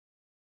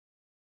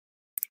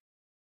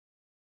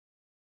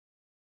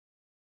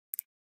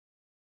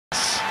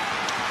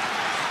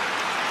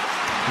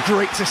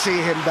great to see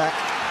him back.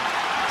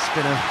 It's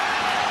been a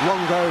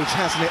long road,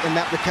 hasn't it, in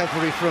that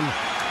recovery from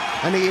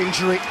a knee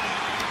injury.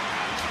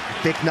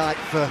 Big night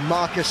for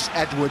Marcus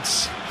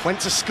Edwards. Went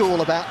to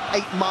school about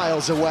 8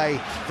 miles away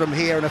from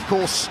here, and of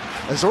course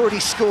has already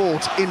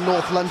scored in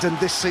North London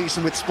this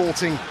season with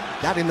Sporting,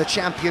 that in the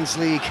Champions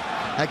League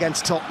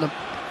against Tottenham.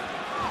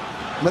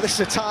 But this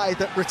is a tie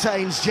that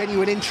retains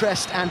genuine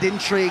interest and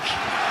intrigue.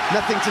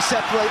 Nothing to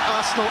separate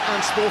Arsenal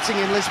and Sporting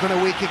in Lisbon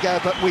a week ago,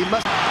 but we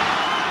must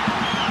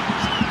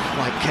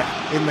quite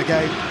kept in the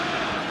game.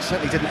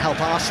 Certainly didn't help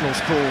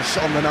Arsenal's cause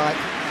on the night.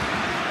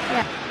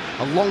 Yeah.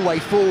 A long way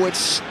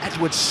forwards.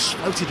 Edwards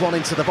floated one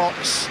into the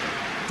box.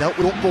 Dealt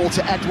with ball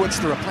to Edwards.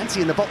 There are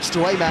plenty in the box to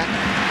aim at.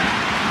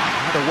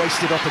 Had a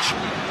wasted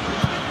opportunity.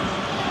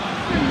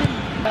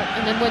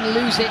 And then when they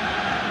lose it,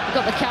 they've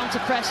got the counter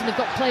press and they've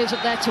got players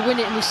up there to win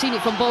it, and we've seen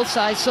it from both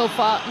sides so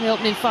far in the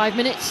opening 5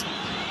 minutes.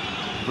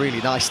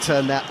 Really nice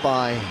turn that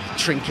by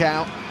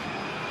Trincao.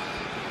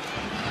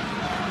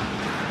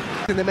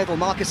 In the middle,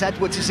 Marcus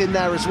Edwards is in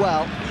there as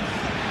well.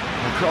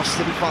 The cross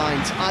didn't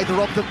find either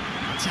of them.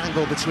 A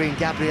tangle between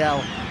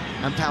Gabriel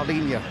and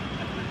Paulinho.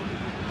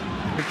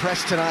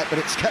 Impressed tonight, but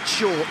it's cut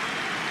short.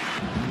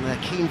 And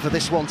they're keen for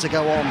this one to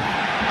go on.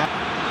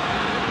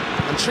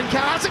 And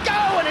Trincao has a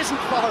go and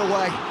isn't far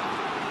away.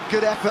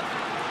 Good effort.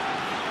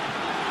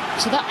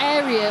 So that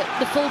area,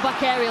 the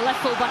full-back area,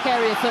 left full-back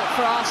area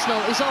for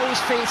Arsenal is always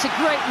free. It's a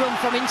great run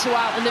from in to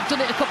out, and they've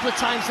done it a couple of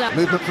times now.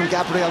 Movement from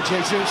Gabriel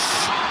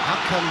Jesus. Out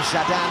comes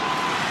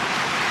Zidane.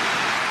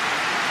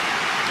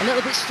 A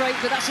little bit straight,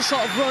 but that's the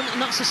sort of run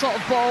and that's the sort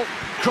of ball.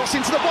 Cross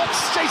into the box.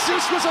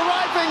 Jesus was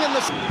arriving, and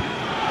the...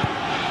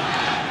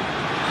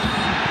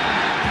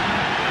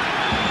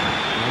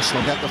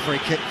 Arsenal get the free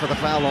kick for the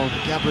foul on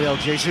Gabriel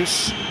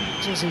Jesus.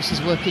 Jesus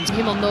is working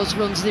him on those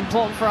runs. It's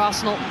important for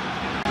Arsenal.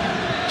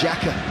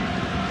 Xhaka.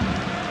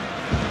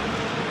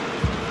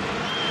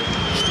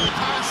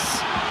 Pass.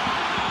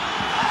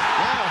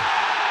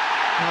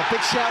 Now,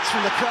 big shouts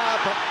from the crowd,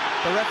 but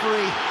the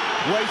referee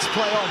waits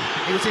play on.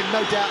 He was in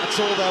no doubt at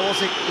all there, was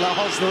he?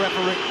 Lahoz, the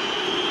referee.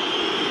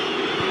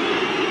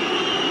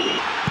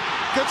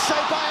 Good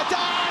save by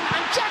Adan,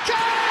 and Xhaka!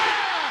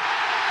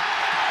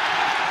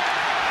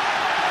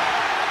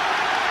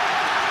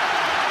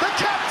 The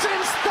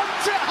captain's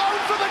thumped it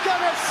home for the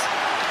Gunners.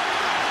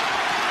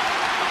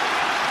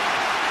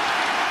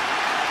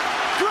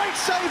 Great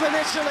save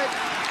initially.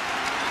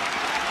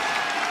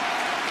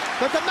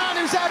 But the man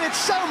who's added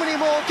so many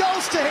more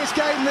goals to his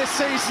game this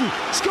season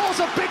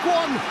scores a big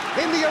one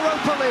in the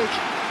Europa League.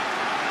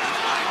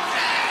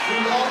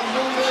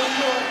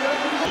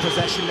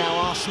 Possession now,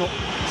 Arsenal.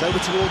 It's over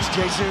towards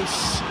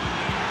Jesus.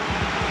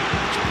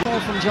 Ball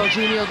from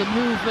Jorginho, the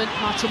movement,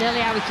 Martinelli,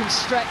 how he can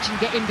stretch and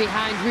get in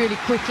behind really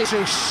quickly.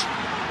 Jesus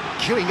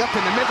queuing up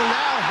in the middle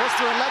now. Was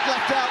there a leg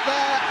left out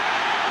there?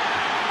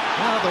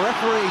 Well, the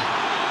referee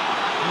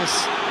has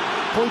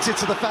pointed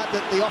to the fact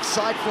that the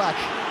offside flag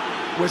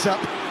was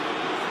up.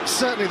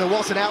 Certainly there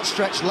was an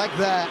outstretched leg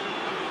there.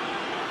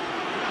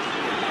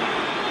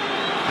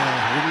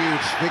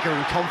 Renewed vigour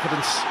and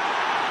confidence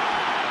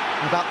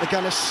about the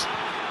Gunners.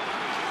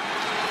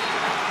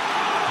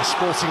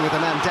 Sporting with a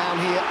man down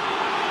here.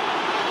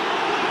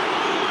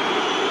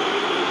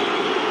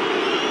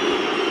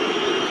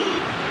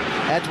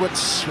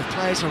 Edwards with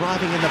players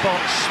arriving in the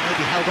box.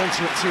 Maybe held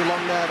onto it too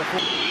long there.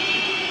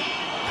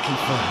 Looking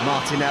for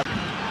Martinelli.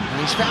 And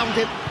he's found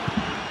him.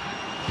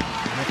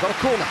 And they've got a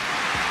corner.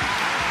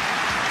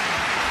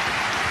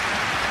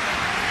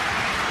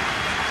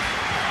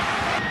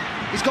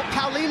 He's got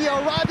Paulinho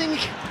arriving.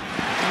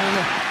 And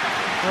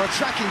the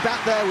tracking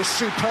back there was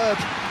superb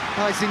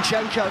by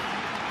Zinchenko.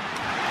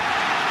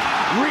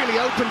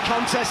 Really open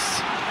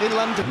contests in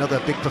London.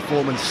 Another big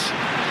performance.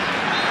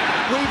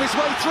 Weave his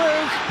way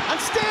through, and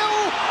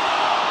still!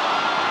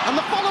 And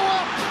the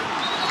follow-up!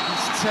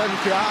 He's turned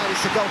behind,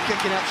 it's a goal kick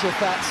in actual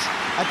fact.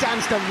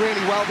 Adan's done really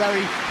well there.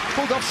 He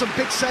pulled off some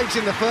big saves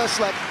in the first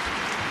leg.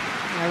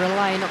 They're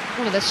relying on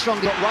one of their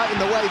strongest. Got right in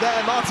the way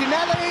there,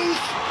 Martinelli!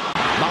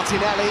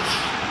 Martinelli.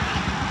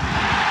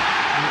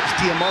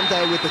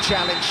 Diamonde with the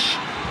challenge,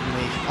 and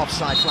the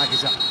offside flag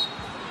is up.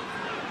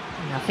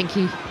 I think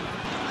he...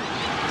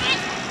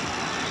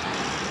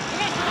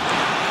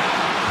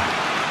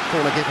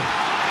 Corner given.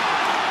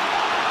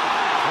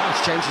 Oh,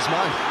 he's changed his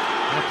mind.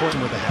 No point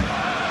with the head.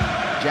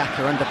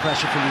 Xhaka under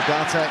pressure from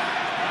Ugarte.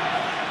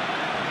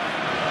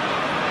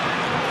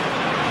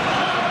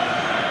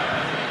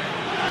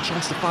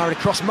 Chance to fire it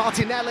across.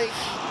 Martinelli.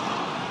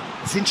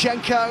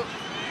 Zinchenko.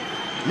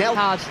 Nailed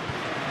hard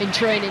in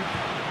training.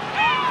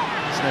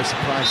 It's no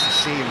surprise to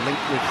see him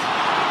linked with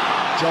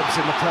jobs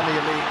in the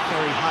Premier League,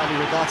 very highly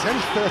regarded.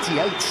 Only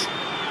 38.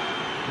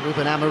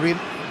 Ruben Amorim.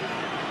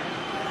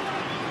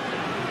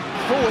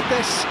 Forward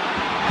this.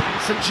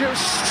 St.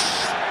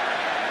 Just.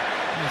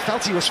 I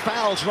felt he was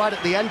fouled right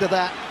at the end of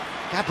that.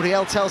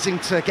 Gabriel tells him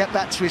to get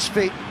back to his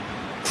feet.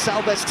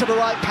 Salves to the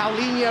right.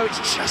 Paulinho,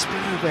 it's just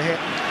been overhit.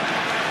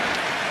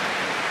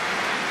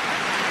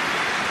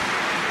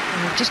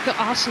 Just got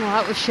Arsenal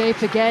out of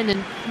shape again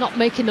and not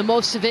making the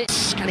most of it.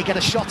 Can he get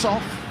a shot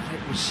off? It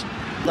was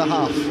the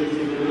half.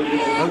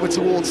 Over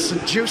towards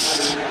St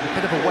Just. A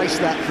bit of a waste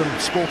that from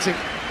Sporting.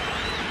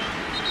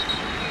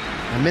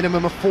 A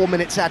minimum of 4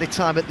 minutes added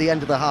time at the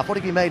end of the half. What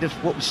have you made of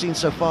what we've seen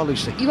so far,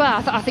 Lucy?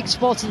 Yeah, I think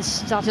Sporting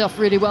started off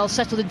really well,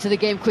 settled into the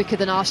game quicker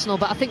than Arsenal,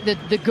 but I think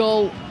the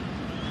goal...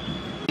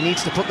 He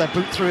needs to put their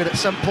boot through it at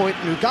some point,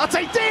 and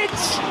Ugarte did!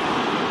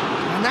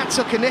 And that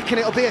took a nick, and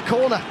it'll be a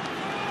corner.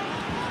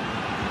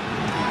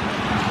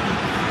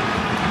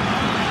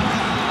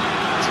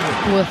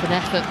 It's worth an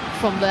effort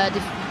from there.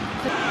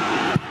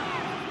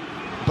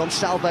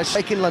 Gonçalves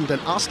back in London.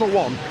 Arsenal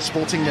 1,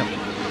 Sporting 0.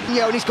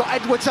 And he's got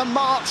Edwards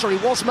unmarked, or he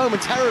was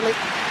momentarily.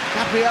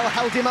 Gabriel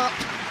held him up,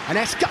 and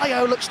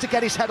Esgaio looks to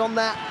get his head on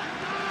that.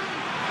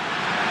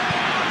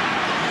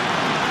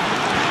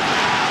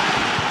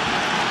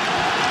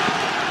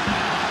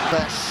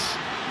 Bess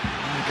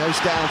goes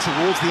down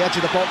towards the edge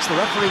of the box. The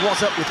referee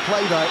was up with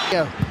play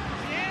though.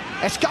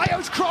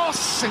 Esgaio's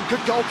cross, and good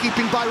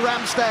goalkeeping by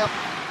Ramsdale.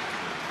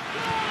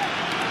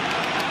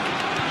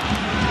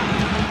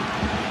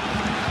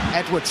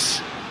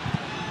 Edwards.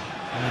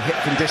 Hit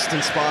from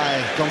distance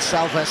by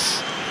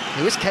Gonçalves,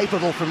 who is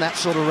capable from that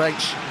sort of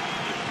range.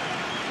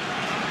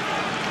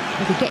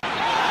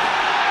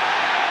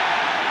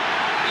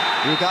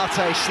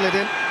 Ugarte slid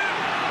in.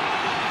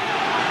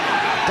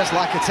 Does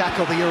like a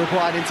tackle, the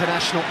Uruguayan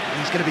international.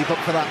 He's going to be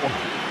booked for that one.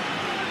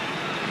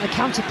 The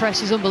counter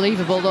press is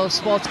unbelievable though,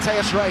 Sport.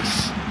 Tejas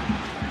Race.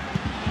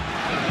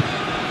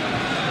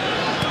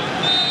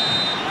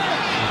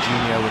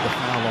 Jorginho with the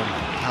foul on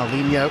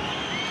Paulinho.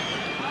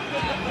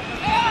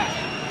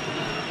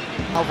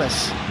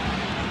 Alves.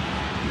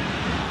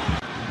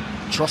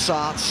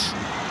 Trossard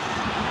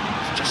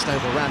just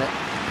overran it.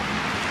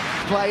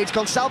 Played.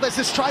 Gonçalves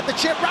has tried the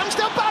chip.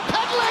 Ramsdale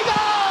backpedaling.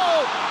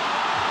 Oh!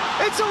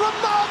 It's a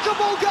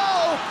remarkable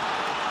goal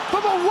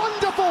from a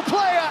wonderful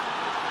player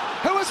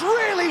who has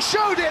really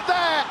showed it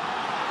there.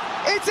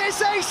 It is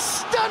a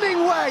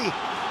stunning way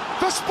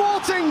for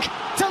Sporting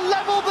to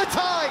level the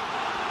tie.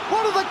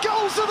 One of the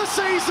goals of the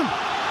season.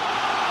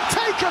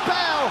 Take a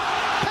bow.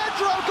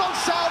 Pedro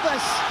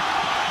Gonçalves.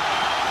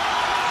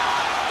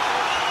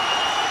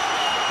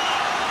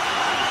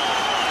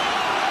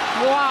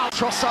 Wow.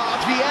 Trossard,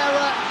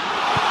 Vieira.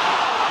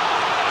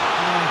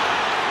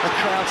 The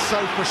crowd's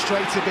so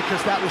frustrated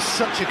because that was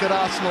such a good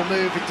Arsenal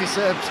move. It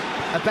deserved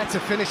a better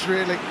finish,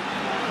 really.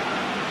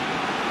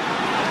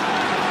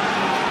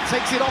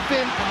 Takes it off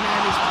him, and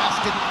then his pass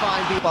didn't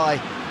find it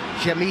by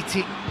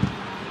Giamiti.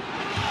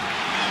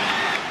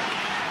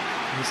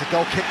 Here's a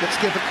goal kick that's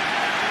given.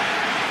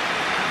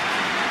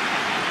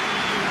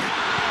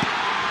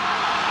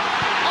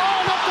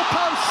 Oh, not the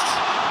post!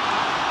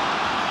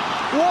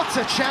 What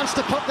a chance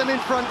to put them in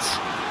front.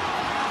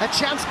 A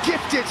chance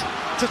gifted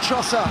to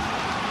Trossard.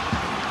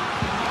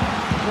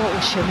 What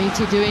was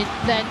Giamiti doing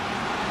then?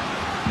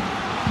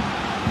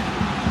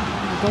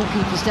 The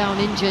goalkeeper's down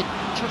injured.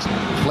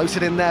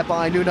 Floated in there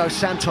by Nuno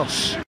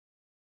Santos.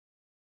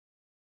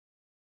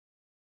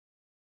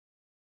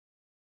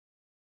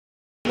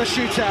 The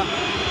shootout.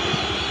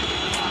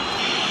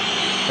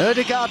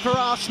 Ødegaard for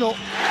Arsenal.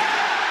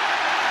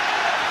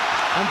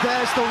 And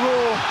there's the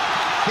roar.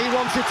 He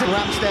wanted to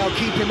Ramsdale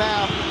keep him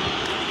out.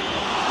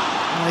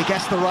 Well, he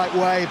guessed the right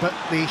way, but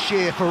the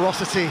sheer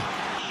ferocity.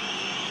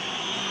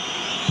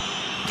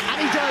 And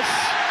he does,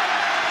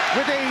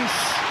 with ease.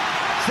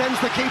 Sends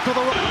the keeper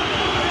the...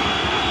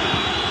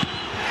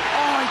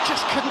 Oh, he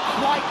just couldn't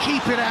quite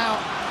keep it out.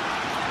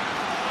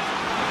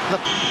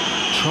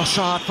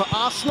 Trossard for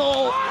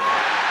Arsenal.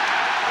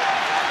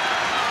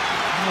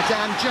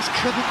 Dan just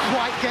couldn't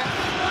quite get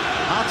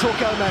Artur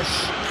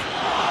Gomes.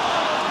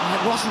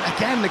 It wasn't,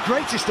 again, the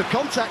greatest of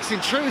contacts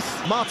in truth.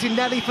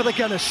 Martinelli for the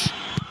Gunners.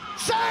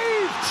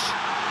 Saved!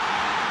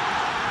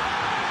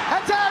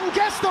 And Dan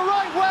guessed the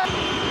right way.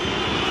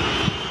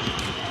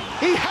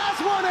 He has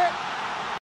won it.